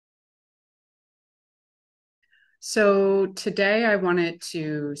So today I wanted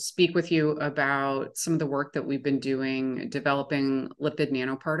to speak with you about some of the work that we've been doing developing lipid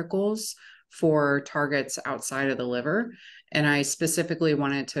nanoparticles for targets outside of the liver. And I specifically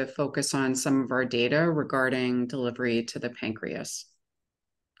wanted to focus on some of our data regarding delivery to the pancreas.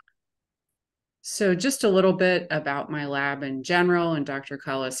 So just a little bit about my lab in general, and Dr.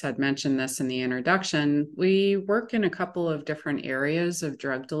 Cullis had mentioned this in the introduction. We work in a couple of different areas of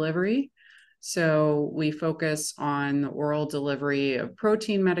drug delivery. So we focus on the oral delivery of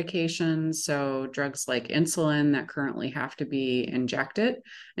protein medications, so drugs like insulin that currently have to be injected,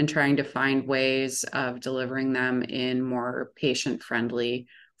 and trying to find ways of delivering them in more patient-friendly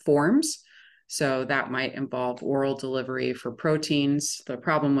forms. So that might involve oral delivery for proteins. The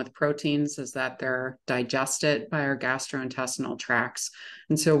problem with proteins is that they're digested by our gastrointestinal tracts.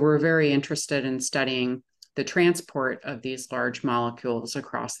 And so we're very interested in studying the transport of these large molecules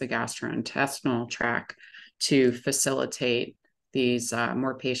across the gastrointestinal tract to facilitate these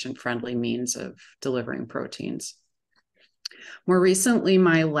more patient-friendly means of delivering proteins. More recently,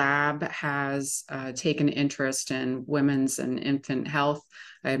 my lab has taken interest in women's and infant health.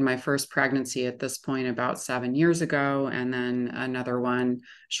 I had my first pregnancy at this point about 7 years ago, and then another one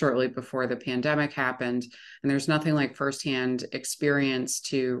shortly before the pandemic happened. And there's nothing like firsthand experience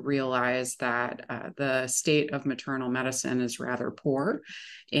to realize that the state of maternal medicine is rather poor.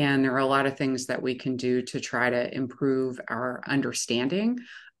 And there are a lot of things that we can do to try to improve our understanding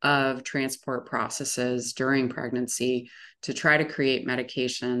of transport processes during pregnancy to try to create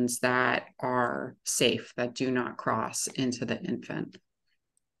medications that are safe, that do not cross into the infant.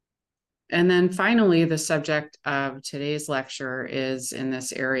 And then finally, the subject of today's lecture is in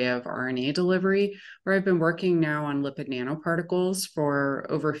this area of RNA delivery, where I've been working now on lipid nanoparticles for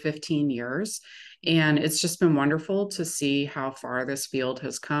over 15 years. And it's just been wonderful to see how far this field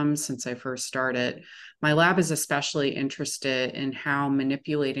has come since I first started. My lab is especially interested in how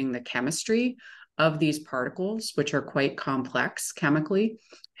manipulating the chemistry of these particles, which are quite complex chemically,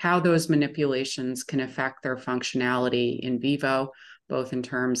 how those manipulations can affect their functionality in vivo, both in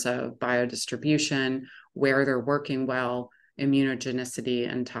terms of biodistribution, where they're working well, immunogenicity,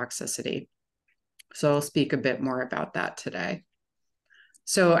 and toxicity. So I'll speak a bit more about that today.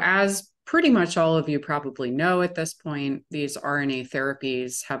 So as pretty much all of you probably know at this point, these RNA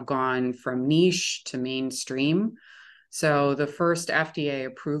therapies have gone from niche to mainstream. So the first FDA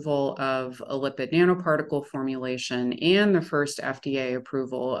approval of a lipid nanoparticle formulation and the first FDA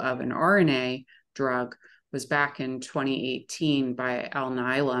approval of an RNA drug was back in 2018 by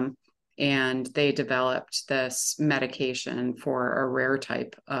Alnylam, and they developed this medication for a rare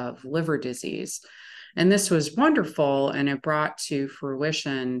type of liver disease. And this was wonderful, and it brought to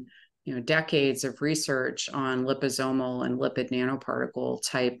fruition decades of research on liposomal and lipid nanoparticle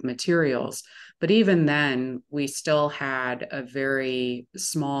type materials. But even then, we still had a very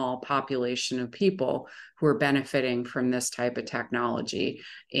small population of people who were benefiting from this type of technology.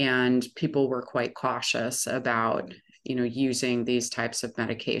 And people were quite cautious about, using these types of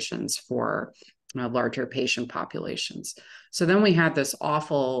medications for larger patient populations. So then we had this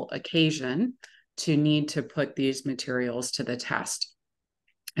awful occasion to need to put these materials to the test.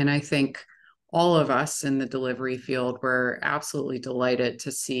 And I think all of us in the delivery field were absolutely delighted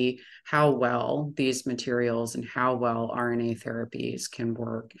to see how well these materials and how well RNA therapies can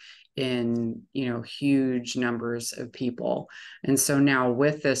work in, huge numbers of people. And so now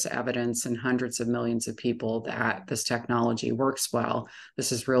with this evidence and hundreds of millions of people that this technology works well,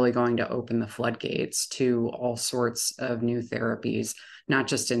 this is really going to open the floodgates to all sorts of new therapies, not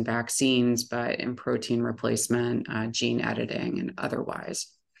just in vaccines, but in protein replacement, gene editing, and otherwise.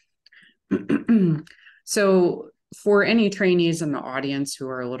 So for any trainees in the audience who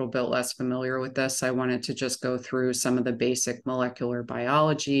are a little bit less familiar with this, I wanted to just go through some of the basic molecular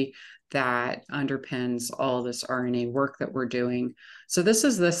biology that underpins all this RNA work that we're doing. So this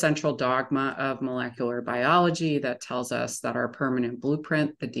is the central dogma of molecular biology that tells us that our permanent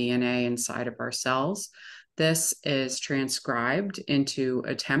blueprint, the DNA inside of our cells, this is transcribed into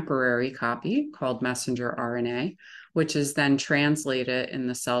a temporary copy called messenger RNA, which is then translated in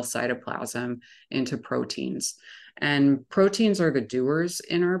the cell cytoplasm into proteins. And proteins are the doers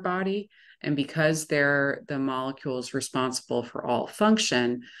in our body. And because they're the molecules responsible for all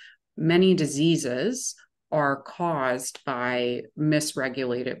function, many diseases are caused by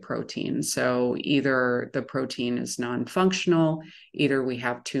misregulated proteins. So either the protein is non-functional, either we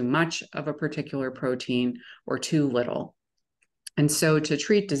have too much of a particular protein or too little. And so to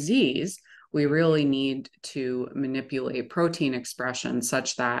treat disease, we really need to manipulate protein expression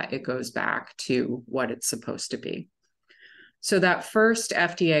such that it goes back to what it's supposed to be. So that first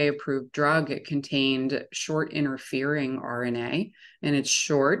FDA-approved drug, it contained short interfering RNA, and it's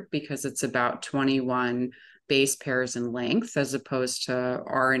short because it's about 21 base pairs in length, as opposed to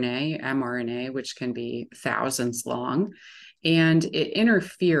RNA, mRNA, which can be thousands long. And it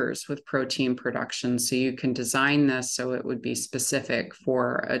interferes with protein production. So you can design this so it would be specific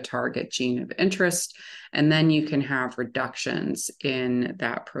for a target gene of interest, and then you can have reductions in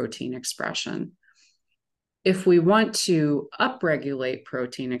that protein expression. If we want to upregulate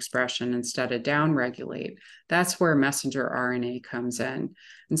protein expression instead of downregulate, that's where messenger RNA comes in.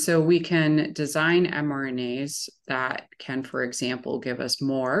 And so we can design mRNAs that can, for example, give us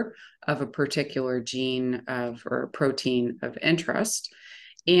more of a particular gene or protein of interest.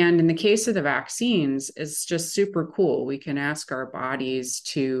 And in the case of the vaccines, it's just super cool. We can ask our bodies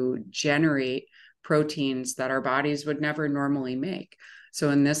to generate proteins that our bodies would never normally make. So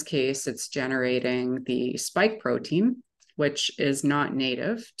in this case, it's generating the spike protein, which is not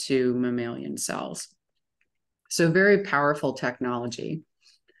native to mammalian cells. So very powerful technology.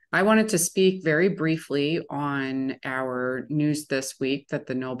 I wanted to speak very briefly on our news this week that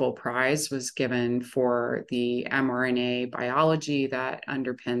the Nobel Prize was given for the mRNA biology that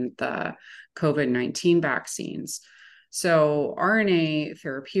underpinned the COVID-19 vaccines. So RNA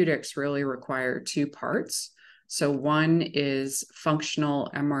therapeutics really require two parts. So one is functional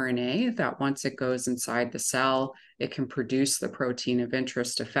mRNA that once it goes inside the cell, it can produce the protein of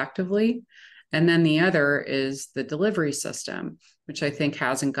interest effectively. And then the other is the delivery system, which I think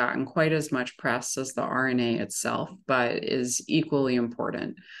hasn't gotten quite as much press as the RNA itself, but is equally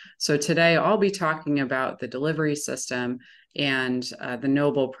important. So today I'll be talking about the delivery system, and the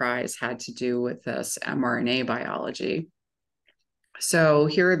Nobel Prize had to do with this mRNA biology. So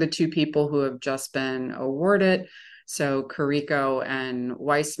here are the two people who have just been awarded. So Carrico and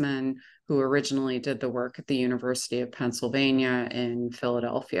Weissman, who originally did the work at the University of Pennsylvania in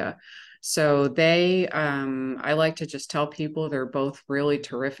Philadelphia. So they, I like to just tell people they're both really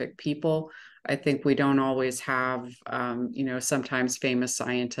terrific people. I think we don't always have, sometimes famous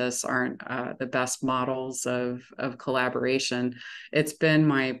scientists aren't the best models of collaboration. It's been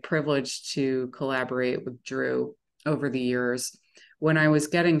my privilege to collaborate with Drew over the years. When I was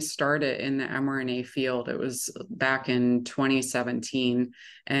getting started in the mRNA field, it was back in 2017,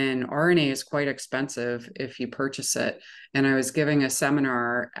 and RNA is quite expensive if you purchase it. And I was giving a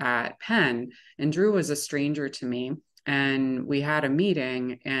seminar at Penn, and Drew was a stranger to me. And we had a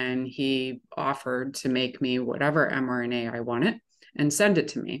meeting, and he offered to make me whatever mRNA I wanted and send it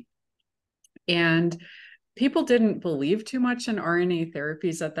to me. And people didn't believe too much in RNA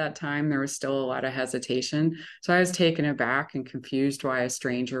therapies at that time. There was still a lot of hesitation. So I was taken aback and confused why a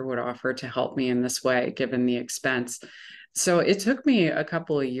stranger would offer to help me in this way, given the expense. So it took me a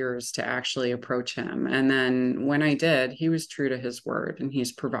couple of years to actually approach him. And then when I did, he was true to his word, and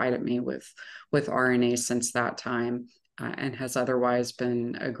he's provided me with RNA since that time, and has otherwise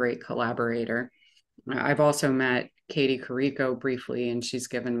been a great collaborator. I've also met Katie Carrico briefly, and she's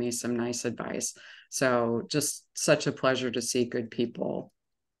given me some nice advice. So just such a pleasure to see good people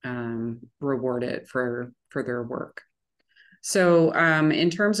rewarded for their work. So in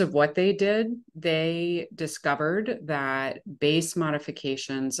terms of what they did, they discovered that base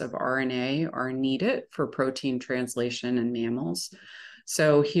modifications of RNA are needed for protein translation in mammals.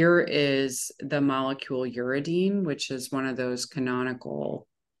 So here is the molecule uridine, which is one of those canonical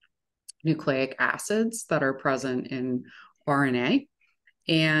nucleic acids that are present in RNA.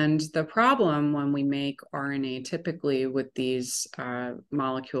 And the problem when we make RNA typically with these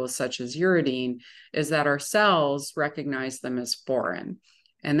molecules such as uridine is that our cells recognize them as foreign.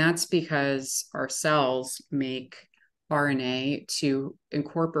 And that's because our cells make RNA to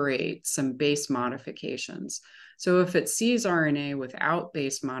incorporate some base modifications. So if it sees RNA without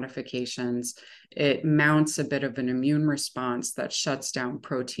base modifications, it mounts a bit of an immune response that shuts down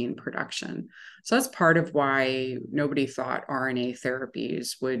protein production. So that's part of why nobody thought RNA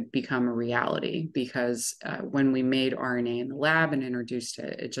therapies would become a reality, because when we made RNA in the lab and introduced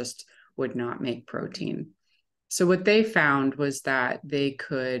it, it just would not make protein. So what they found was that they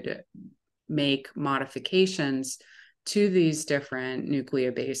could make modifications to these different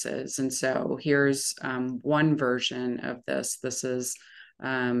nucleobases. And so here's one version of this. This is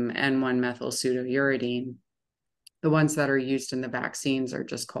N1-methylpseudouridine. The ones that are used in the vaccines are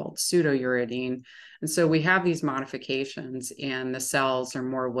just called pseudouridine. And so we have these modifications, and the cells are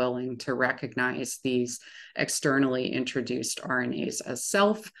more willing to recognize these externally introduced RNAs as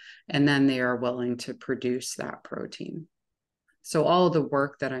self, and then they are willing to produce that protein. So all of the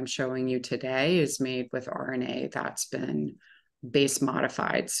work that I'm showing you today is made with RNA that's been base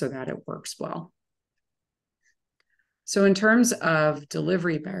modified so that it works well. So in terms of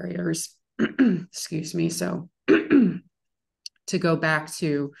delivery barriers, excuse me, so to go back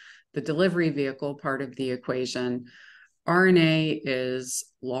to the delivery vehicle part of the equation, RNA is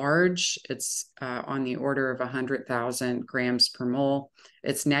large. It's on the order of 100,000 grams per mole.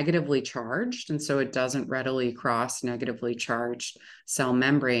 It's negatively charged, and so it doesn't readily cross negatively charged cell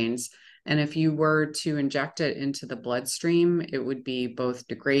membranes. And if you were to inject it into the bloodstream, it would be both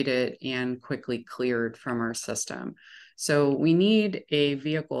degraded and quickly cleared from our system. So we need a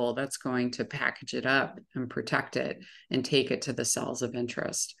vehicle that's going to package it up and protect it and take it to the cells of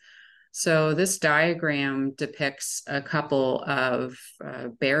interest. So this diagram depicts a couple of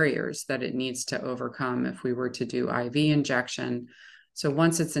barriers that it needs to overcome if we were to do IV injection. So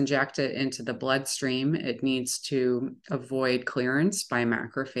once it's injected into the bloodstream, it needs to avoid clearance by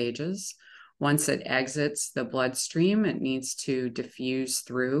macrophages. Once it exits the bloodstream, it needs to diffuse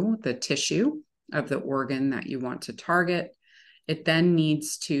through the tissue of the organ that you want to target. It then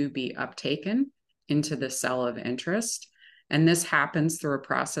needs to be uptaken into the cell of interest. And this happens through a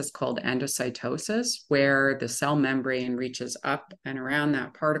process called endocytosis, where the cell membrane reaches up and around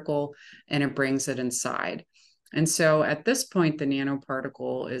that particle and it brings it inside. And so at this point, the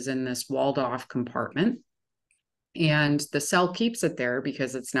nanoparticle is in this walled off compartment. And the cell keeps it there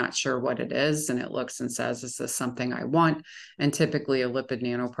because it's not sure what it is. And it looks and says, is this something I want? And typically a lipid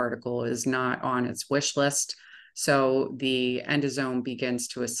nanoparticle is not on its wish list. So the endosome begins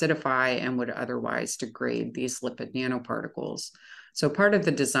to acidify and would otherwise degrade these lipid nanoparticles. So part of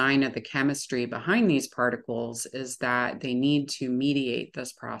the design of the chemistry behind these particles is that they need to mediate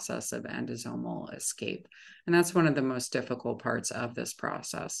this process of endosomal escape. And that's one of the most difficult parts of this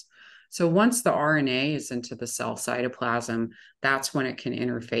process. So once the RNA is into the cell cytoplasm, that's when it can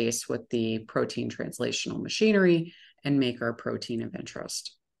interface with the protein translational machinery and make our protein of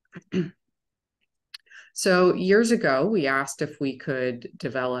interest. So years ago, we asked if we could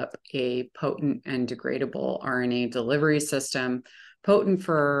develop a potent and degradable RNA delivery system, potent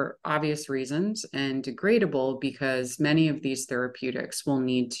for obvious reasons and degradable because many of these therapeutics will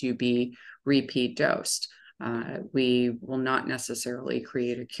need to be repeat dosed. We will not necessarily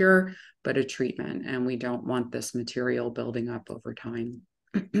create a cure, but a treatment, and we don't want this material building up over time.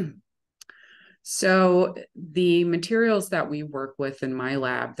 So the materials that we work with in my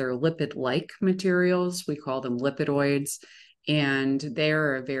lab, they're lipid-like materials. We call them lipidoids, and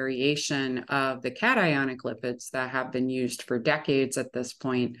they're a variation of the cationic lipids that have been used for decades at this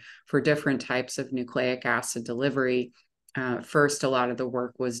point for different types of nucleic acid delivery. First, a lot of the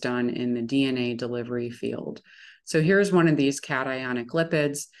work was done in the DNA delivery field. So here's one of these cationic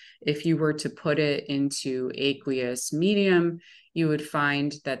lipids. If you were to put it into aqueous medium, you would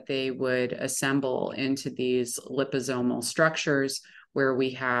find that they would assemble into these liposomal structures where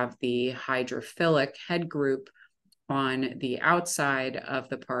we have the hydrophilic head group on the outside of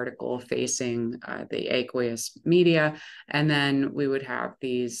the particle facing the aqueous media. And then we would have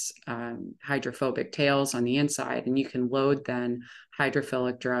these hydrophobic tails on the inside, and you can load then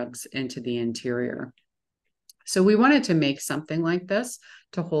hydrophilic drugs into the interior. So we wanted to make something like this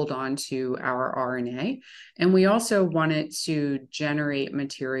to hold on to our RNA. And we also wanted to generate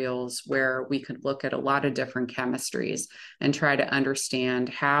materials where we could look at a lot of different chemistries and try to understand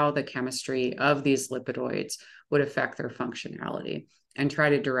how the chemistry of these lipidoids would affect their functionality and try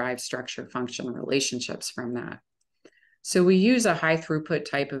to derive structure-function relationships from that. So we use a high throughput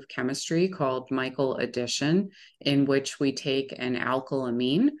type of chemistry called Michael addition, in which we take an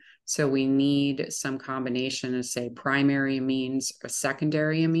alkylamine. So we need some combination of, say, primary amines or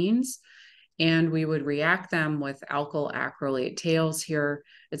secondary amines, and we would react them with alkyl acrylate tails here.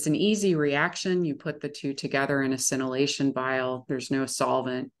 It's an easy reaction. You put the two together in a scintillation vial. There's no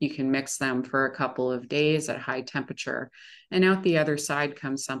solvent. You can mix them for a couple of days at high temperature, and out the other side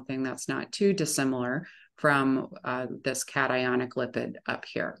comes something that's not too dissimilar from this cationic lipid up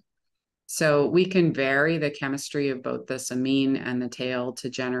here. So we can vary the chemistry of both this amine and the tail to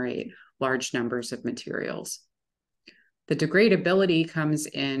generate large numbers of materials. The degradability comes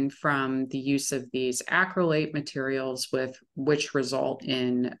in from the use of these acrylate materials, which result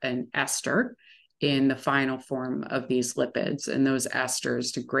in an ester in the final form of these lipids, and those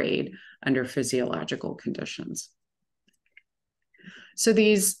esters degrade under physiological conditions. So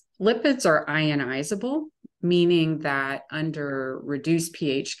these lipids are ionizable, meaning that under reduced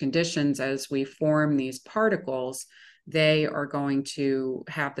pH conditions, as we form these particles, they are going to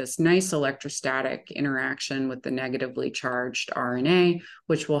have this nice electrostatic interaction with the negatively charged RNA,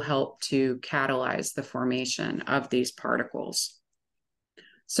 which will help to catalyze the formation of these particles.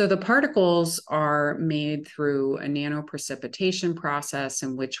 So the particles are made through a nanoprecipitation process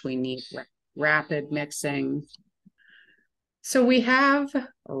in which we need rapid mixing So we have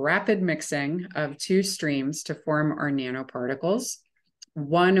rapid mixing of two streams to form our nanoparticles,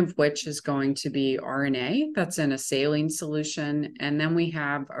 one of which is going to be RNA that's in a saline solution. And then we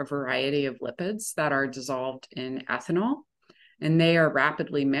have a variety of lipids that are dissolved in ethanol, and they are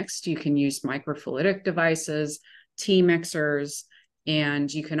rapidly mixed. You can use microfluidic devices, tea mixers,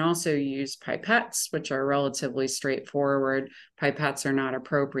 and you can also use pipettes, which are relatively straightforward. Pipettes are not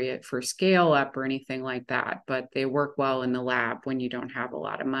appropriate for scale up or anything like that, but they work well in the lab when you don't have a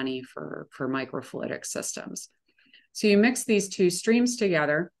lot of money for microfluidic systems. So you mix these two streams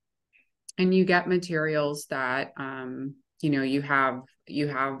together and you get materials that, you have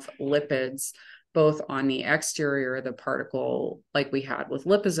lipids both on the exterior of the particle, like we had with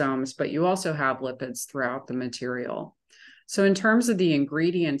liposomes, but you also have lipids throughout the material. So in terms of the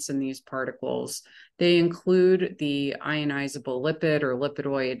ingredients in these particles, they include the ionizable lipid or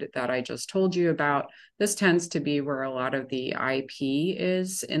lipidoid that I just told you about. This tends to be where a lot of the IP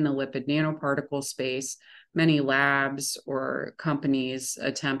is in the lipid nanoparticle space. Many labs or companies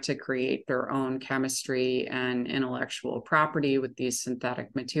attempt to create their own chemistry and intellectual property with these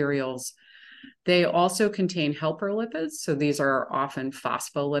synthetic materials. They also contain helper lipids. So these are often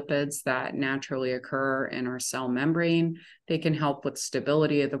phospholipids that naturally occur in our cell membrane. They can help with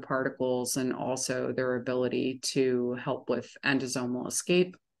stability of the particles and also their ability to help with endosomal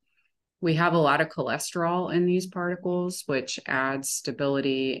escape. We have a lot of cholesterol in these particles, which adds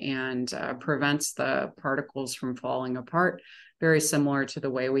stability and prevents the particles from falling apart. Very similar to the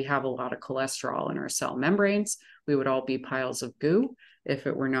way we have a lot of cholesterol in our cell membranes. We would all be piles of goo if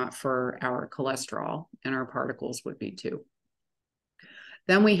it were not for our cholesterol, and our particles would be too.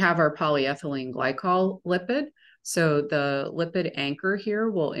 Then we have our polyethylene glycol lipid. So the lipid anchor here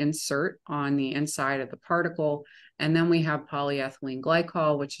will insert on the inside of the particle. And then we have polyethylene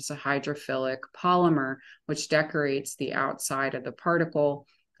glycol, which is a hydrophilic polymer, which decorates the outside of the particle.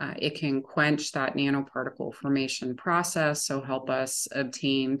 It can quench that nanoparticle formation process, so help us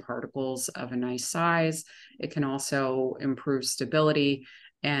obtain particles of a nice size. It can also improve stability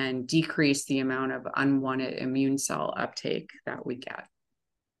and decrease the amount of unwanted immune cell uptake that we get.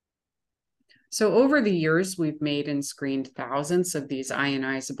 So over the years, we've made and screened thousands of these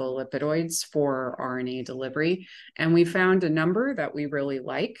ionizable lipidoids for RNA delivery, and we found a number that we really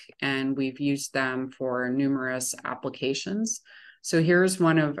like, and we've used them for numerous applications. So here's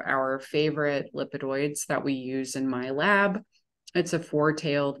one of our favorite lipidoids that we use in my lab. It's a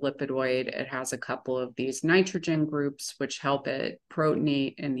four-tailed lipidoid. It has a couple of these nitrogen groups, which help it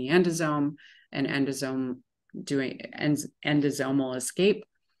protonate in the endosome and endosomal escape.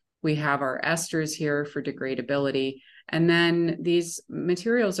 We have our esters here for degradability. And then these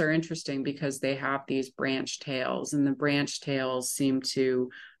materials are interesting because they have these branch tails, and the branch tails seem to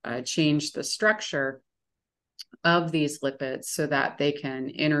change the structure of these lipids so that they can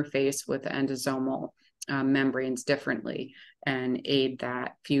interface with endosomal membranes differently and aid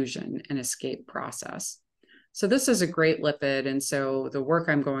that fusion and escape process. So this is a great lipid. And so the work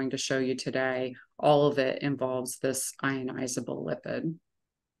I'm going to show you today, all of it involves this ionizable lipid.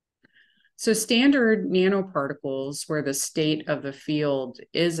 So standard nanoparticles, where the state of the field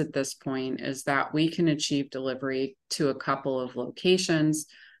is at this point, is that we can achieve delivery to a couple of locations.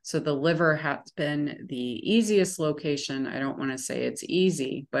 So the liver has been the easiest location. I don't want to say it's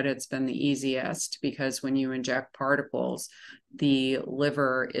easy, but it's been the easiest because when you inject particles, the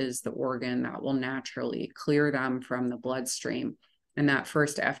liver is the organ that will naturally clear them from the bloodstream. And that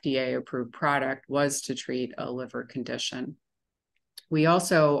first FDA-approved product was to treat a liver condition. We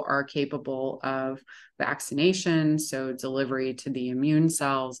also are capable of vaccination, so delivery to the immune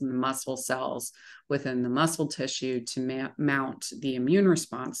cells and the muscle cells within the muscle tissue to mount the immune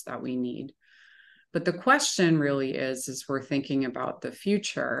response that we need. But the question really is we're thinking about the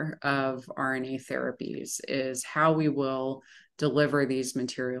future of RNA therapies, is how we will deliver these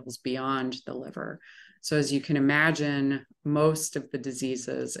materials beyond the liver. So as you can imagine, most of the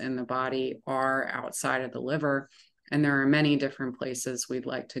diseases in the body are outside of the liver, and there are many different places we'd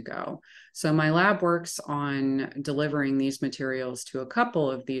like to go. So my lab works on delivering these materials to a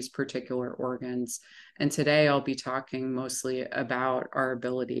couple of these particular organs. And today I'll be talking mostly about our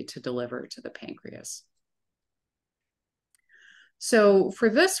ability to deliver to the pancreas. So for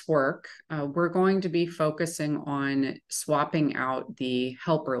this work, we're going to be focusing on swapping out the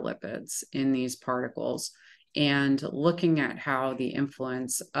helper lipids in these particles and looking at how the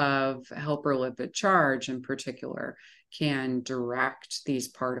influence of helper lipid charge in particular can direct these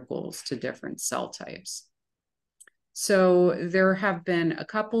particles to different cell types. So there have been a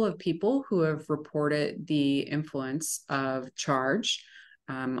couple of people who have reported the influence of charge.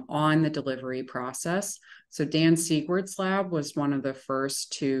 on the delivery process. So Dan Siegwert's lab was one of the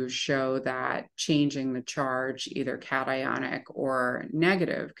first to show that changing the charge, either cationic or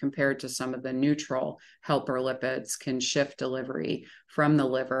negative, compared to some of the neutral helper lipids, can shift delivery from the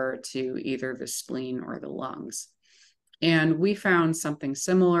liver to either the spleen or the lungs. And we found something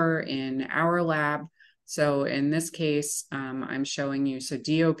similar in our lab. So in this case, I'm showing you, so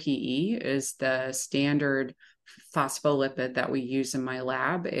DOPE is the standard phospholipid that we use in my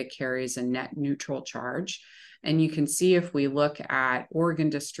lab. It carries a net neutral charge. And you can see if we look at organ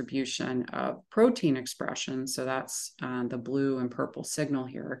distribution of protein expression, so that's the blue and purple signal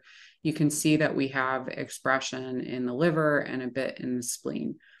here, you can see that we have expression in the liver and a bit in the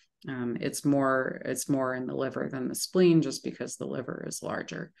spleen. It's more in the liver than the spleen, just because the liver is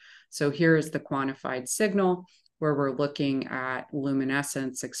larger. So here is the quantified signal where we're looking at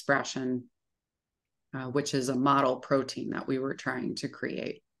luminescence expression, which is a model protein that we were trying to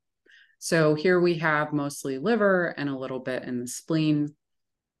create. So here we have mostly liver and a little bit in the spleen.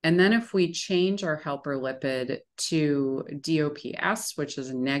 And then if we change our helper lipid to DOPS, which is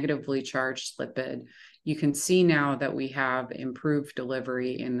a negatively charged lipid, you can see now that we have improved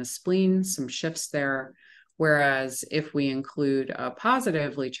delivery in the spleen, some shifts there. Whereas if we include a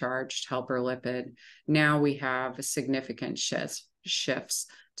positively charged helper lipid, now we have significant shifts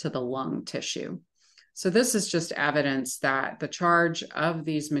to the lung tissue. So this is just evidence that the charge of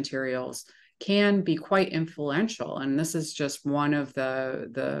these materials can be quite influential. And this is just one of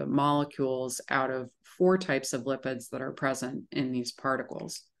the molecules out of 4 types of lipids that are present in these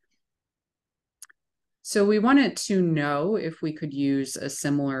particles. So we wanted to know if we could use a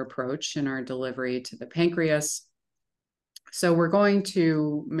similar approach in our delivery to the pancreas. So we're going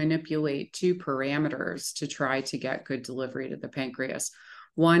to manipulate 2 parameters to try to get good delivery to the pancreas.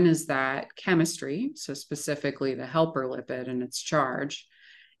 One is that chemistry, so specifically the helper lipid and its charge.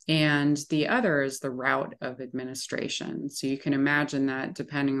 And the other is the route of administration. So you can imagine that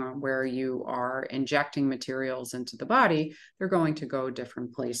depending on where you are injecting materials into the body, they're going to go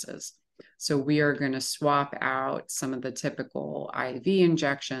different places. So we are going to swap out some of the typical IV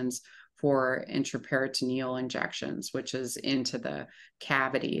injections for intraperitoneal injections, which is into the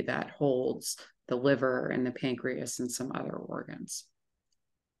cavity that holds the liver and the pancreas and some other organs.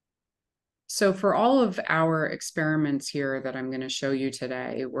 So for all of our experiments here that I'm going to show you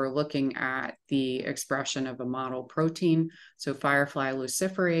today, we're looking at the expression of a model protein, so firefly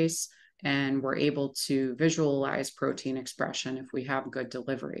luciferase, and we're able to visualize protein expression if we have good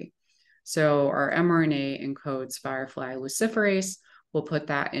delivery. So our mRNA encodes firefly luciferase. We'll put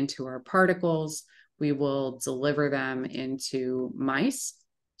that into our particles. We will deliver them into mice.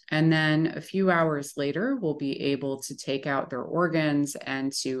 And then a few hours later, we'll be able to take out their organs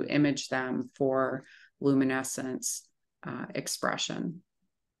and to image them for luminescence expression.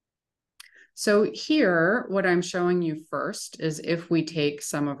 So here, what I'm showing you first is if we take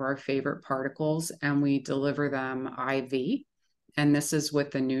some of our favorite particles and we deliver them IV, and this is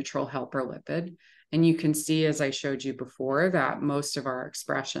with the neutral helper lipid. And you can see, as I showed you before, that most of our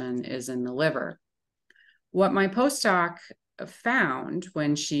expression is in the liver. What my postdoc found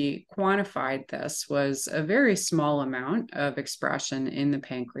when she quantified this was a very small amount of expression in the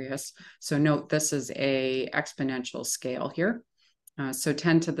pancreas. So note, this is a exponential scale here. So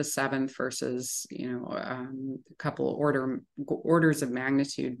 10 to the 7th versus, a couple orders of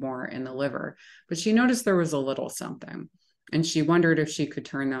magnitude more in the liver. But she noticed there was a little something. And she wondered if she could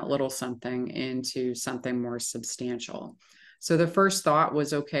turn that little something into something more substantial. So the first thought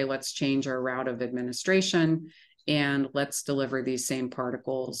was, okay, let's change our route of administration and let's deliver these same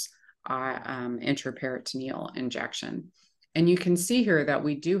particles intraperitoneal injection. And you can see here that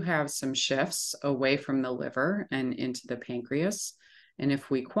we do have some shifts away from the liver and into the pancreas. And if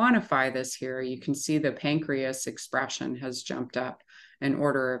we quantify this here, you can see the pancreas expression has jumped up an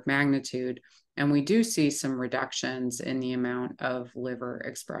order of magnitude. And we do see some reductions in the amount of liver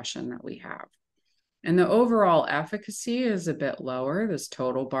expression that we have. And the overall efficacy is a bit lower. This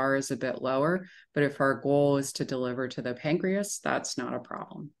total bar is a bit lower, but if our goal is to deliver to the pancreas, that's not a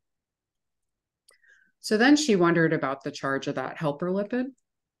problem. So then she wondered about the charge of that helper lipid.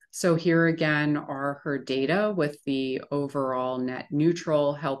 So here again are her data with the overall net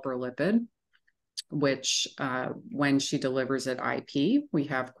neutral helper lipid, which when she delivers it IP, we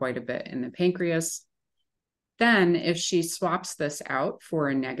have quite a bit in the pancreas. Then if she swaps this out for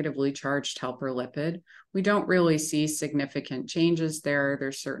a negatively charged helper lipid, we don't really see significant changes there.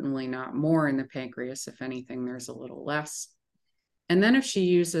 There's certainly not more in the pancreas. If anything, there's a little less. And then if she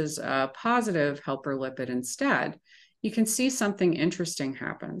uses a positive helper lipid instead, you can see something interesting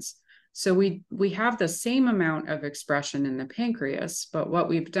happens. So we have the same amount of expression in the pancreas, but what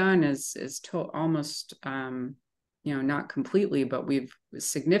we've done is almost not completely, but we've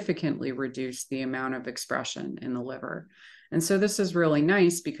significantly reduced the amount of expression in the liver. And so this is really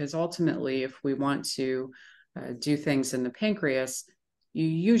nice because ultimately, if we want to do things in the pancreas, you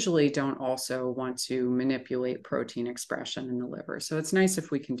usually don't also want to manipulate protein expression in the liver. So it's nice if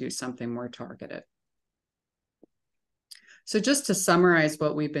we can do something more targeted. So just to summarize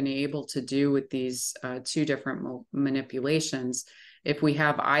what we've been able to do with these two different manipulations, if we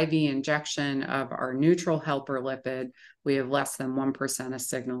have IV injection of our neutral helper lipid, we have less than 1% of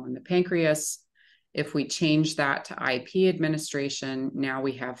signal in the pancreas. If we change that to IP administration, now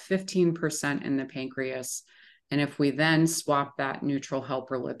we have 15% in the pancreas. And if we then swap that neutral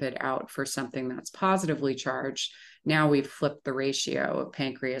helper lipid out for something that's positively charged, now we've flipped the ratio of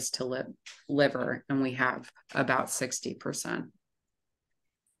pancreas to liver, and we have about 60%.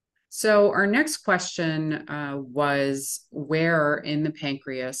 So our next question was, where in the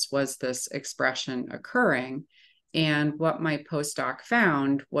pancreas was this expression occurring? And what my postdoc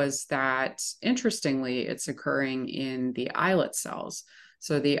found was that, interestingly, it's occurring in the islet cells.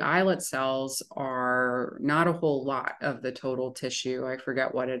 So the islet cells are not a whole lot of the total tissue. I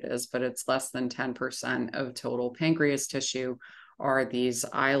forget what it is, but it's less than 10% of total pancreas tissue are these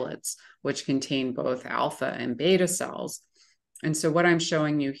islets, which contain both alpha and beta cells. And so what I'm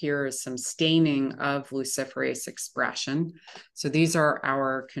showing you here is some staining of luciferase expression. So these are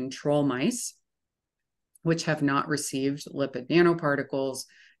our control mice, which have not received lipid nanoparticles.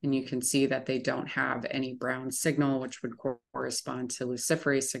 And you can see that they don't have any brown signal, which would correspond to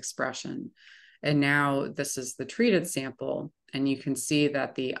luciferase expression. And now this is the treated sample. And you can see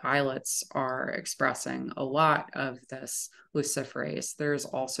that the islets are expressing a lot of this luciferase. There's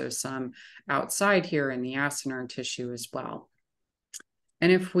also some outside here in the acinar tissue as well.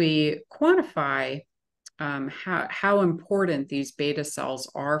 And if we quantify how important these beta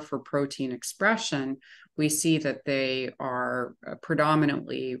cells are for protein expression, we see that they are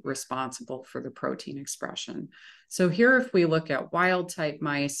predominantly responsible for the protein expression. So here, if we look at wild type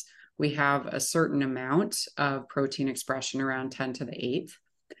mice, we have a certain amount of protein expression, around 10 to the 8th.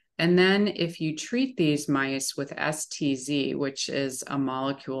 And then if you treat these mice with STZ, which is a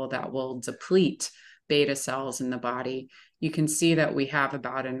molecule that will deplete beta cells in the body, you can see that we have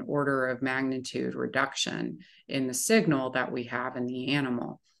about an order of magnitude reduction in the signal that we have in the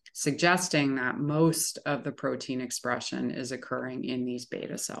animal, suggesting that most of the protein expression is occurring in these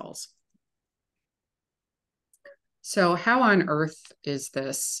beta cells. So how on earth is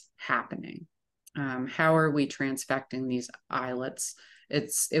this happening? How are we transfecting these islets?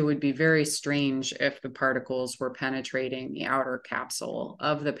 It would be very strange if the particles were penetrating the outer capsule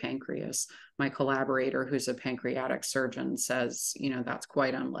of the pancreas. My collaborator, who's a pancreatic surgeon, says, that's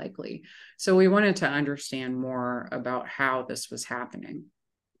quite unlikely. So we wanted to understand more about how this was happening.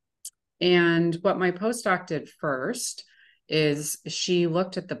 And what my postdoc did first is she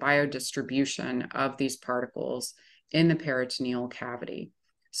looked at the biodistribution of these particles in the peritoneal cavity.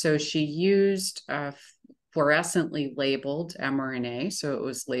 So she used fluorescently labeled mRNA, so it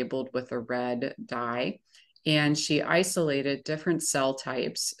was labeled with a red dye, and she isolated different cell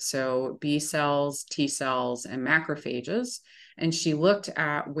types, so B cells, T cells, and macrophages, and she looked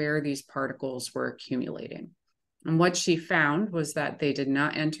at where these particles were accumulating. And what she found was that they did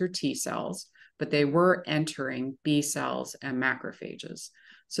not enter T cells, but they were entering B cells and macrophages.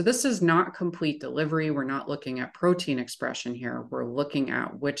 So this is not complete delivery. We're not looking at protein expression here. We're looking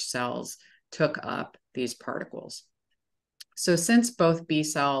at which cells took up these particles. So since both B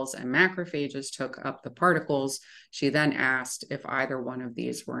cells and macrophages took up the particles, she then asked if either one of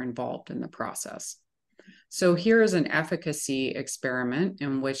these were involved in the process. So here is an efficacy experiment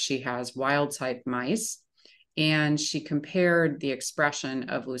in which she has wild type mice, and she compared the expression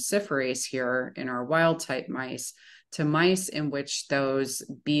of luciferase here in our wild type mice to mice in which those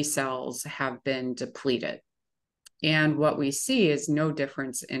B cells have been depleted. And what we see is no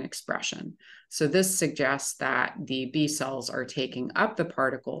difference in expression. So this suggests that the B cells are taking up the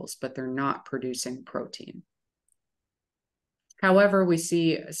particles, but they're not producing protein. However, we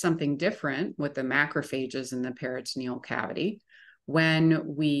see something different with the macrophages in the peritoneal cavity.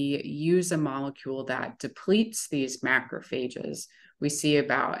 When we use a molecule that depletes these macrophages, we see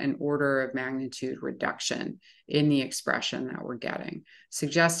about an order of magnitude reduction in the expression that we're getting,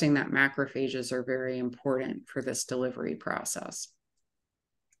 suggesting that macrophages are very important for this delivery process.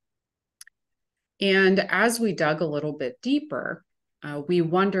 And as we dug a little bit deeper, we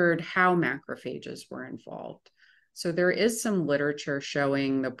wondered how macrophages were involved. So there is some literature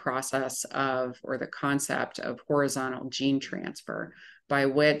showing the process of, or the concept of horizontal gene transfer, by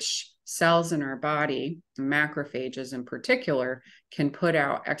which cells in our body, macrophages in particular, can put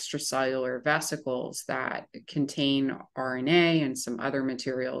out extracellular vesicles that contain RNA and some other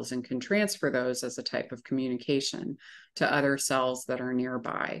materials and can transfer those as a type of communication to other cells that are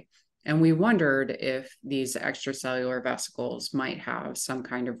nearby. And we wondered if these extracellular vesicles might have some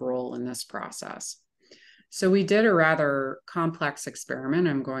kind of role in this process. So we did a rather complex experiment.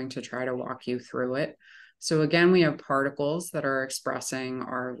 I'm going to try to walk you through it. So again, we have particles that are expressing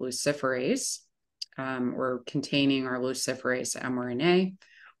our luciferase or containing our luciferase mRNA.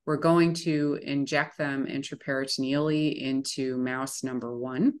 We're going to inject them intraperitoneally into mouse number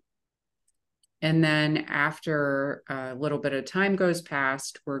 1. And then after a little bit of time goes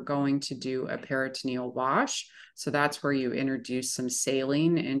past, we're going to do a peritoneal wash. So that's where you introduce some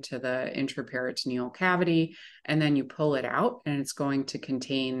saline into the intraperitoneal cavity, and then you pull it out, and it's going to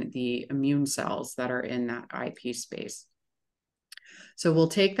contain the immune cells that are in that IP space. So we'll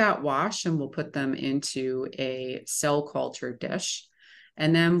take that wash and we'll put them into a cell culture dish.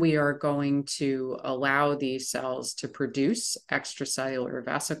 And then we are going to allow these cells to produce extracellular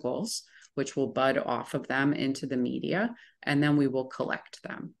vesicles, which will bud off of them into the media, and then we will collect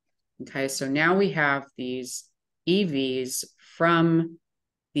them. Okay, so now we have these EVs from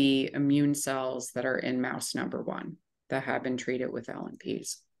the immune cells that are in mouse number 1 that have been treated with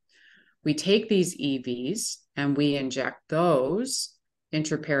LNPs. We take these EVs and we inject those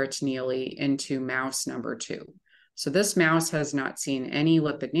intraperitoneally into mouse number 2. So this mouse has not seen any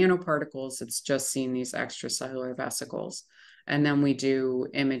lipid nanoparticles, it's just seen these extracellular vesicles. And then we do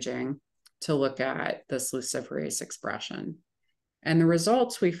imaging to look at this luciferase expression. And the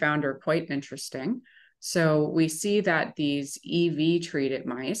results we found are quite interesting. So we see that these EV-treated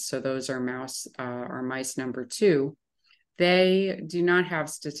mice, so those are mice number 2, they do not have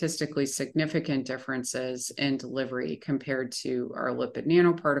statistically significant differences in delivery compared to our lipid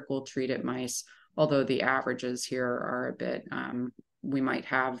nanoparticle-treated mice, although the averages here are a bit, we might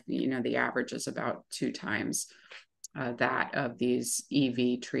have, the average is about 2 times that of these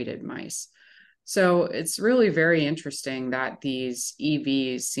EV-treated mice. So it's really very interesting that these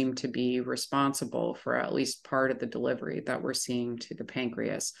EVs seem to be responsible for at least part of the delivery that we're seeing to the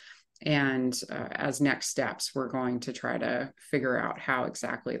pancreas. And as next steps, we're going to try to figure out how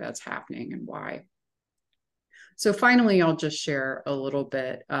exactly that's happening and why. So finally, I'll just share a little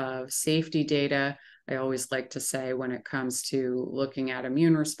bit of safety data. I always like to say when it comes to looking at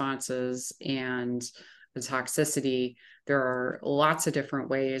immune responses and the toxicity, there are lots of different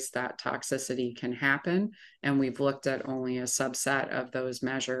ways that toxicity can happen, and we've looked at only a subset of those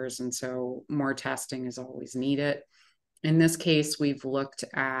measures, and so more testing is always needed. In this case, we've looked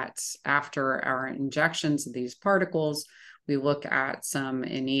at, after our injections of these particles, we look at some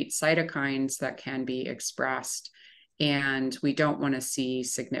innate cytokines that can be expressed, and we don't want to see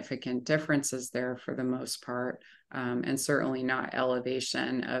significant differences there for the most part, and certainly not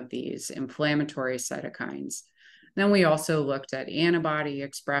elevation of these inflammatory cytokines. Then we also looked at antibody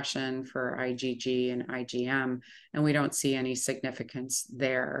expression for IgG and IgM, and we don't see any significance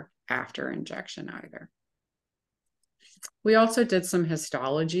there after injection either. We also did some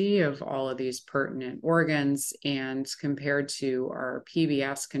histology of all of these pertinent organs, and compared to our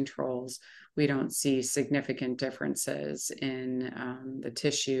PBS controls, we don't see significant differences in the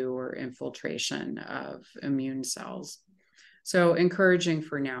tissue or infiltration of immune cells. So encouraging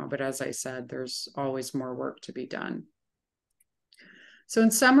for now, but as I said, there's always more work to be done. So in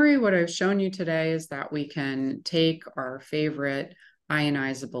summary, what I've shown you today is that we can take our favorite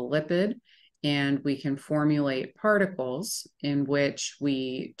ionizable lipid and we can formulate particles in which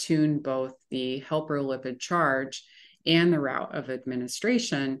we tune both the helper lipid charge and the route of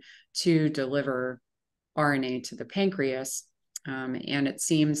administration to deliver RNA to the pancreas. And it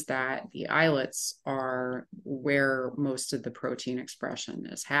seems that the islets are where most of the protein expression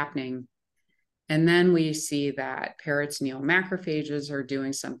is happening. And then we see that peritoneal macrophages are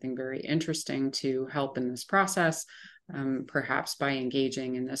doing something very interesting to help in this process, perhaps by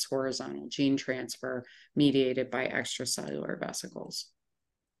engaging in this horizontal gene transfer mediated by extracellular vesicles.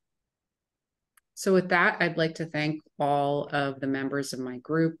 So with that, I'd like to thank all of the members of my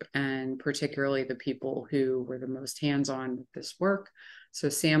group, and particularly the people who were the most hands-on with this work. So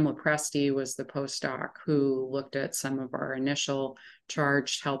Sam Lopresti was the postdoc who looked at some of our initial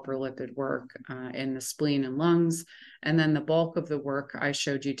charged helper lipid work in the spleen and lungs. And then the bulk of the work I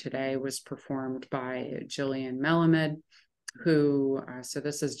showed you today was performed by Jillian Melamed, who, so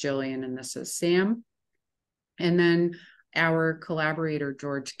this is Jillian and this is Sam. And then Our collaborator,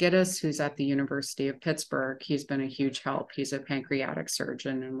 George Giddis, who's at the University of Pittsburgh, he's been a huge help. He's a pancreatic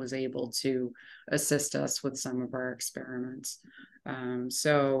surgeon and was able to assist us with some of our experiments.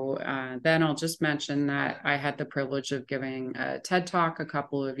 Then I'll just mention that I had the privilege of giving a TED Talk a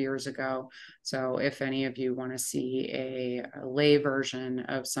couple of years ago. So if any of you want to see a lay version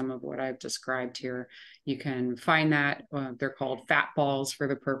of some of what I've described here, you can find that. They're called fat balls for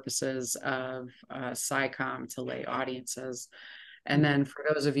the purposes of SciComm to lay audiences. And then for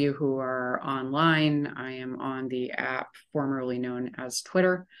those of you who are online, I am on the app formerly known as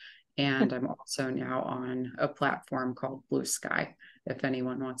Twitter. And I'm also now on a platform called Blue Sky, if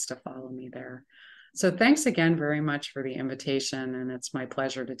anyone wants to follow me there. So thanks again very much for the invitation, and it's my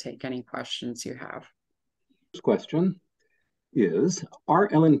pleasure to take any questions you have. First question is, are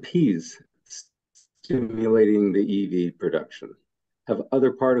LNPs stimulating the EV production? Have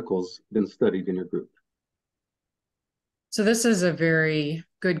other particles been studied in your group? So this is a very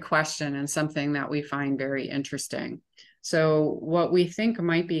good question and something that we find very interesting. So what we think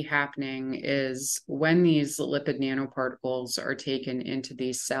might be happening is when these lipid nanoparticles are taken into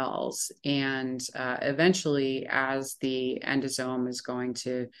these cells, and eventually as the endosome is going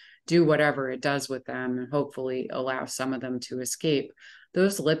to do whatever it does with them and hopefully allow some of them to escape,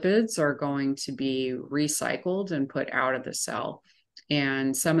 those lipids are going to be recycled and put out of the cell.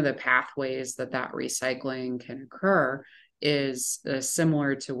 And some of the pathways that recycling can occur is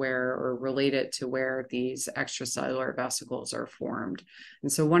similar to where, or related to where, these extracellular vesicles are formed.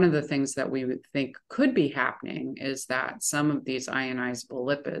 And so one of the things that we would think could be happening is that some of these ionizable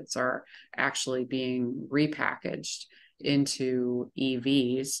lipids are actually being repackaged into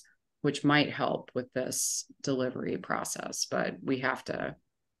EVs, which might help with this delivery process, but we have to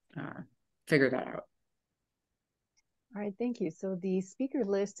figure that out. All right, thank you. So the speaker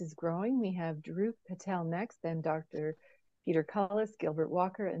list is growing. We have Dhruv Patel next, then Dr. Pieter Cullis, Gilbert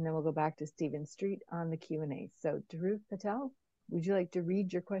Walker, and then we'll go back to Stephen Street on the Q&A. So Dhruv Patel, would you like to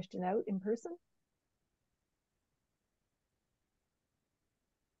read your question out in person?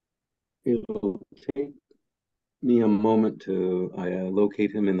 It'll take me a moment to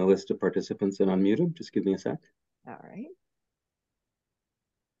locate him in the list of participants and unmute him. Just give me a sec. All right.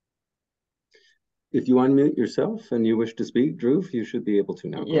 If you unmute yourself and you wish to speak, Dhruv, you should be able to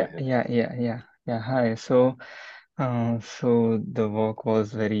now. Go ahead. Hi. So the work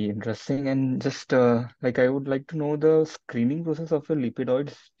was very interesting, and just like I would like to know the screening process of the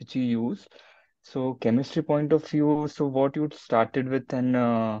lipidoids which you use. So chemistry point of view, so what you started with, and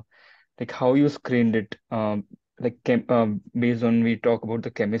like how you screened it, based on we talk about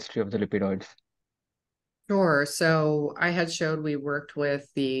the chemistry of the lipidoids. Sure. So I had showed we worked with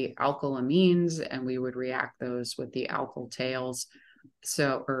the alkylamines, and we would react those with the alkyl tails,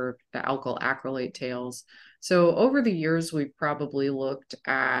 or the alkyl acrylate tails. So over the years, we've probably looked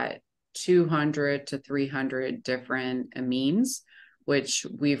at 200 to 300 different amines, which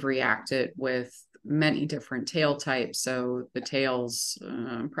we've reacted with many different tail types. So the tails,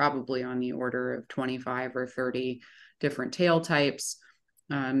 probably on the order of 25 or 30 different tail types.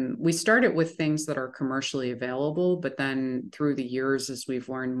 We started with things that are commercially available, but then through the years, as we've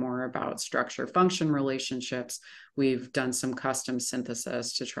learned more about structure-function relationships, we've done some custom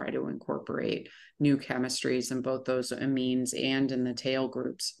synthesis to try to incorporate new chemistries in both those amines and in the tail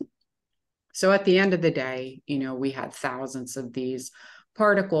groups. So at the end of the day, we had thousands of these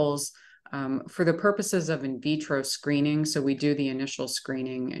particles. For the purposes of in vitro screening, so we do the initial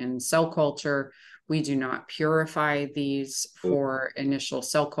screening in cell culture. We do not purify these for initial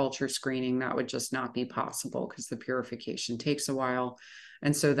cell culture screening. That would just not be possible because the purification takes a while.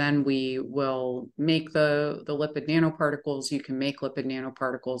 And so then we will make the lipid nanoparticles. You can make lipid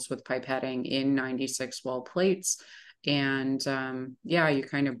nanoparticles with pipetting in 96 well plates. And you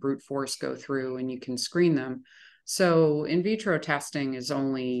kind of brute force go through and you can screen them. So in vitro testing is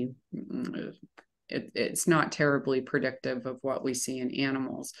only, it's not terribly predictive of what we see in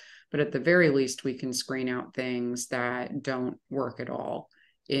animals. But at the very least, we can screen out things that don't work at all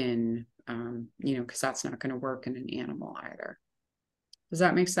in, because that's not going to work in an animal either. Does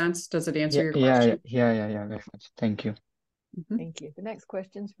that make sense? Does it answer your question? Yeah, very much. Thank you. Mm-hmm. Thank you. The next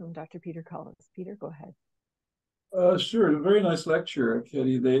question is from Dr. Pieter Cullis. Peter, go ahead. Sure. A very nice lecture,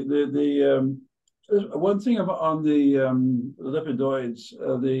 Katie. One thing on the lipidoids,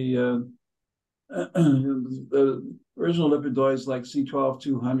 the original lipidoids like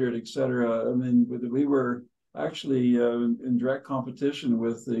C12-200, et cetera. I mean, we were actually in direct competition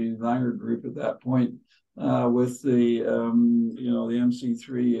with the Langer group at that point. with the the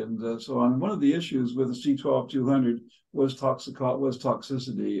MC3 and so on. One of the issues with the C12-200 was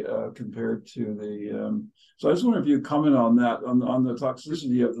toxicity compared to the. So I just wonder if you comment on that, on the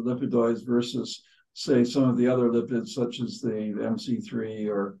toxicity of the lipidoids versus, say, some of the other lipids, such as the MC3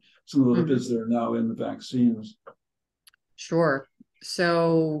 or some of the lipids that are now in the vaccines. Sure.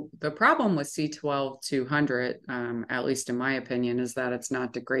 So the problem with C12-200, at least in my opinion, is that it's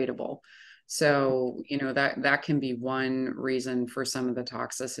not degradable. So, that can be one reason for some of the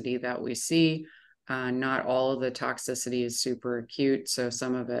toxicity that we see. Not all of the toxicity is super acute, so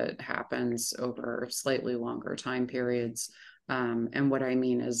some of it happens over slightly longer time periods. And what I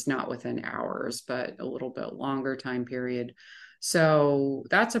mean is not within hours, but a little bit longer time period. So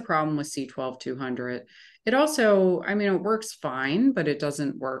that's a problem with C12-200. It also, it works fine, but it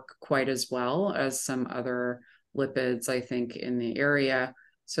doesn't work quite as well as some other lipids, I think, in the area.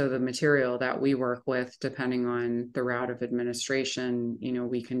 So the material that we work with, depending on the route of administration,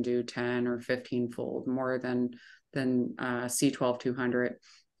 we can do 10 or 15-fold more than C12-200.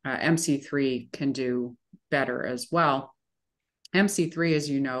 MC3 can do better as well. MC3, as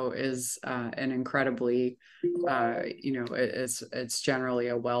you know, is an incredibly, it's generally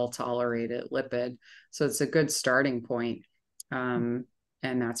a well-tolerated lipid. So it's a good starting point. And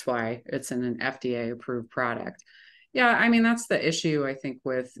that's why it's in an FDA-approved product. Yeah, that's the issue, I think,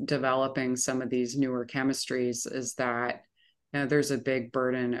 with developing some of these newer chemistries is that there's a big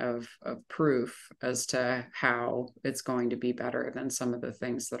burden of proof as to how it's going to be better than some of the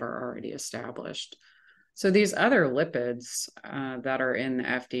things that are already established. So these other lipids that are in the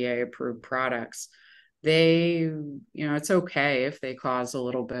FDA-approved products, it's okay if they cause a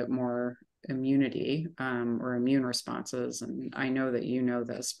little bit more immunity or immune responses. And I know that you know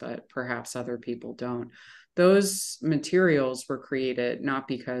this, but perhaps other people don't. Those materials were created not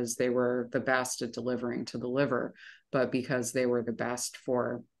because they were the best at delivering to the liver, but because they were the best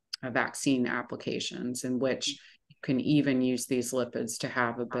for vaccine applications in which you can even use these lipids to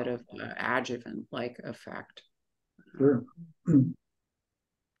have a bit of adjuvant-like effect. Sure. Okay,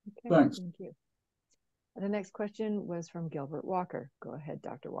 Thanks. thank you. The next question was from Gilbert Walker. Go ahead,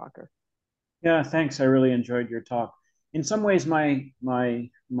 Dr. Walker. Yeah, thanks. I really enjoyed your talk. In some ways, my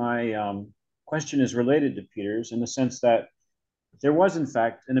question is related to Peter's in the sense that there was, in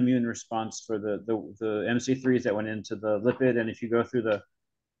fact, an immune response for the MC3s that went into the lipid. And if you go through the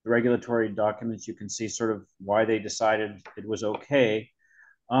regulatory documents, you can see sort of why they decided it was okay.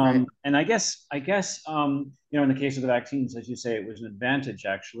 Right. And I guess in the case of the vaccines, as you say, it was an advantage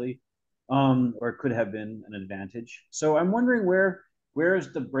actually, or it could have been an advantage. So I'm wondering where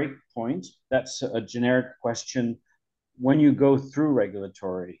is the break point? That's a generic question. When you go through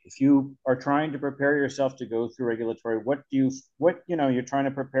regulatory, if you are trying to prepare yourself to go through regulatory, you're trying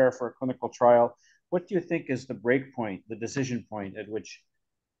to prepare for a clinical trial, what do you think is the break point, the decision point at which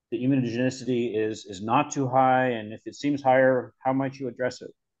the immunogenicity is not too high, and if it seems higher, how might you address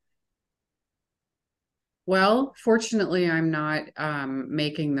it? Well, fortunately, I'm not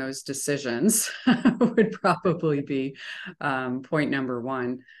making those decisions. Would probably be point number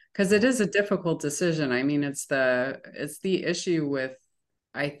one, because it is a difficult decision. It's the issue with,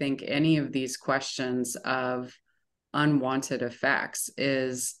 I think, any of these questions of unwanted effects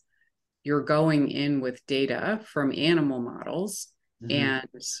is you're going in with data from animal models, and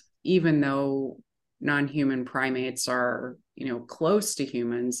even though non-human primates are, close to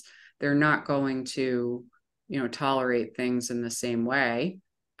humans, they're not going to tolerate things in the same way.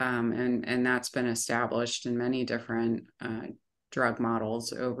 And that's been established in many different drug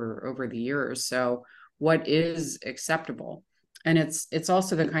models over the years. So what is acceptable? And it's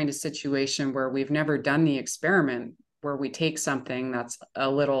also the kind of situation where we've never done the experiment where we take something that's a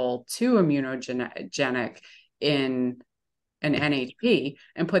little too immunogenic in an NHP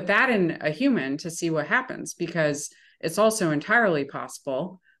and put that in a human to see what happens, because it's also entirely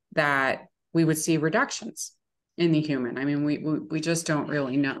possible that we would see reductions in the human. We just don't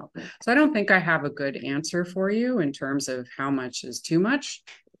really know. So I don't think I have a good answer for you in terms of how much is too much.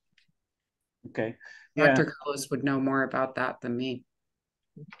 Okay. Yeah. Dr. Cullis would know more about that than me.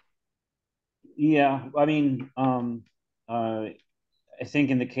 Yeah, I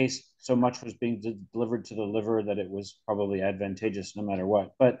think in the case so much was being delivered to the liver that it was probably advantageous no matter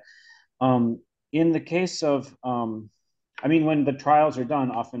what. But in the case of, when the trials are done,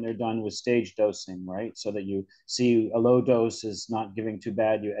 often they're done with stage dosing, right? So that you see a low dose is not giving too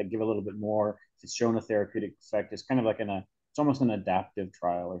bad, you give a little bit more. If it's shown a therapeutic effect, it's kind of like it's almost an adaptive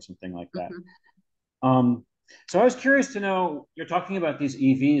trial or something like that. So I was curious to know, you're talking about these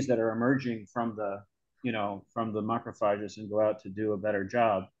EVs that are emerging from the macrophages and go out to do a better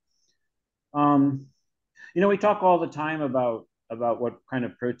job. We talk all the time about what kind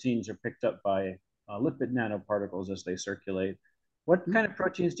of proteins are picked up by lipid nanoparticles as they circulate. What kind of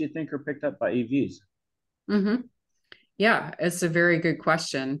proteins do you think are picked up by EVs? Mm-hmm. Yeah, it's a very good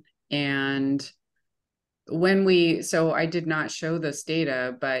question. And so I did not show this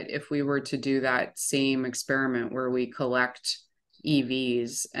data, but if we were to do that same experiment where we collect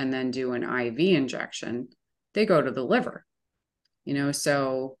EVs and then do an IV injection, they go to the liver.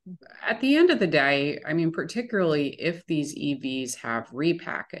 So at the end of the day, I mean, particularly if these EVs have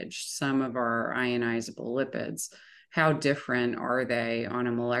repackaged some of our ionizable lipids, how different are they on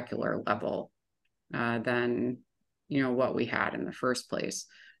a molecular level than, what we had in the first place?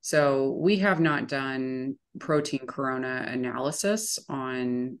 So we have not done protein corona analysis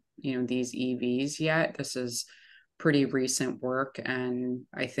on, these EVs yet. This is pretty recent work, and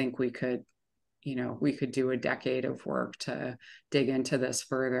I think we could do a decade of work to dig into this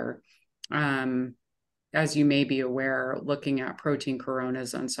further. As you may be aware, looking at protein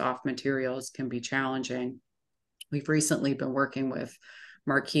coronas on soft materials can be challenging. We've recently been working with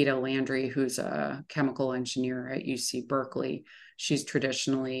Marquita Landry, who's a chemical engineer at UC Berkeley. She's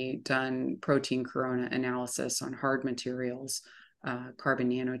traditionally done protein corona analysis on hard materials, carbon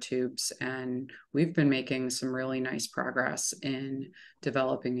nanotubes, and we've been making some really nice progress in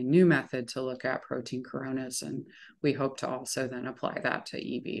developing a new method to look at protein coronas, and we hope to also then apply that to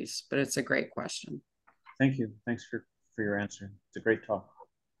EVs. But it's a great question. Thank you. Thanks for your answer. It's a great talk.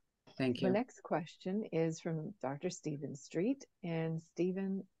 Thank you. The next question is from Dr. Stephen Street, and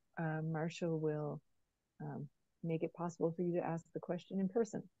Stephen, Marshall will make it possible for you to ask the question in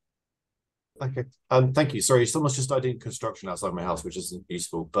person. Okay. Thank you. Sorry, someone's just started doing construction outside my house, which isn't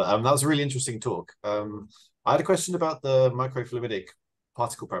useful. But that was a really interesting talk. I had a question about the microfluidic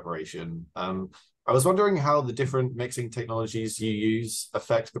particle preparation. I was wondering how the different mixing technologies you use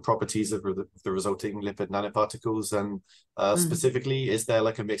affect the properties of the resulting lipid nanoparticles, and specifically, is there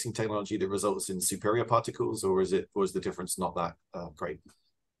like a mixing technology that results in superior particles, or is the difference not that great?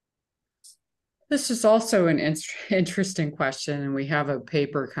 This is also an interesting question, and we have a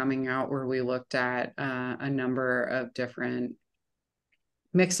paper coming out where we looked at a number of different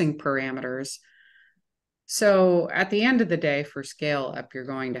mixing parameters. So at the end of the day, for scale up, you're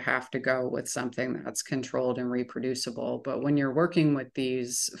going to have to go with something that's controlled and reproducible. But when you're working with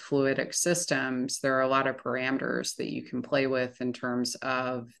these fluidic systems, there are a lot of parameters that you can play with in terms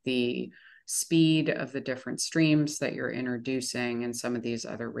of the speed of the different streams that you're introducing and some of these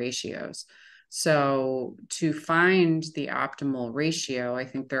other ratios. So to find the optimal ratio, I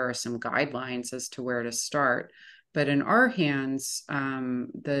think there are some guidelines as to where to start. But in our hands,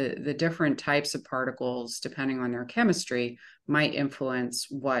 the different types of particles, depending on their chemistry, might influence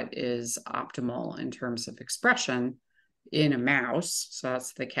what is optimal in terms of expression in a mouse. So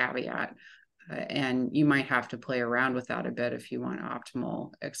that's the caveat. And you might have to play around with that a bit if you want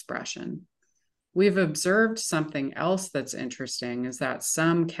optimal expression. We've observed something else that's interesting is that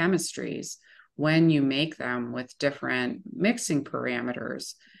some chemistries, when you make them with different mixing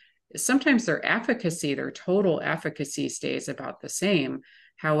parameters, sometimes their total efficacy stays about the same.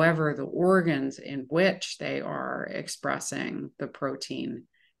 However, the organs in which they are expressing the protein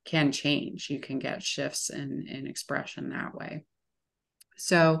can change. You can get shifts in expression that way.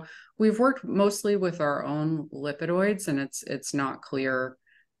 So we've worked mostly with our own lipidoids, and it's not clear,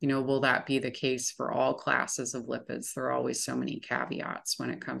 will that be the case for all classes of lipids? There are always so many caveats when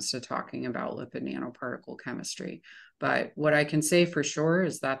it comes to talking about lipid nanoparticle chemistry. But what I can say for sure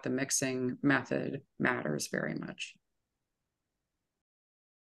is that the mixing method matters very much.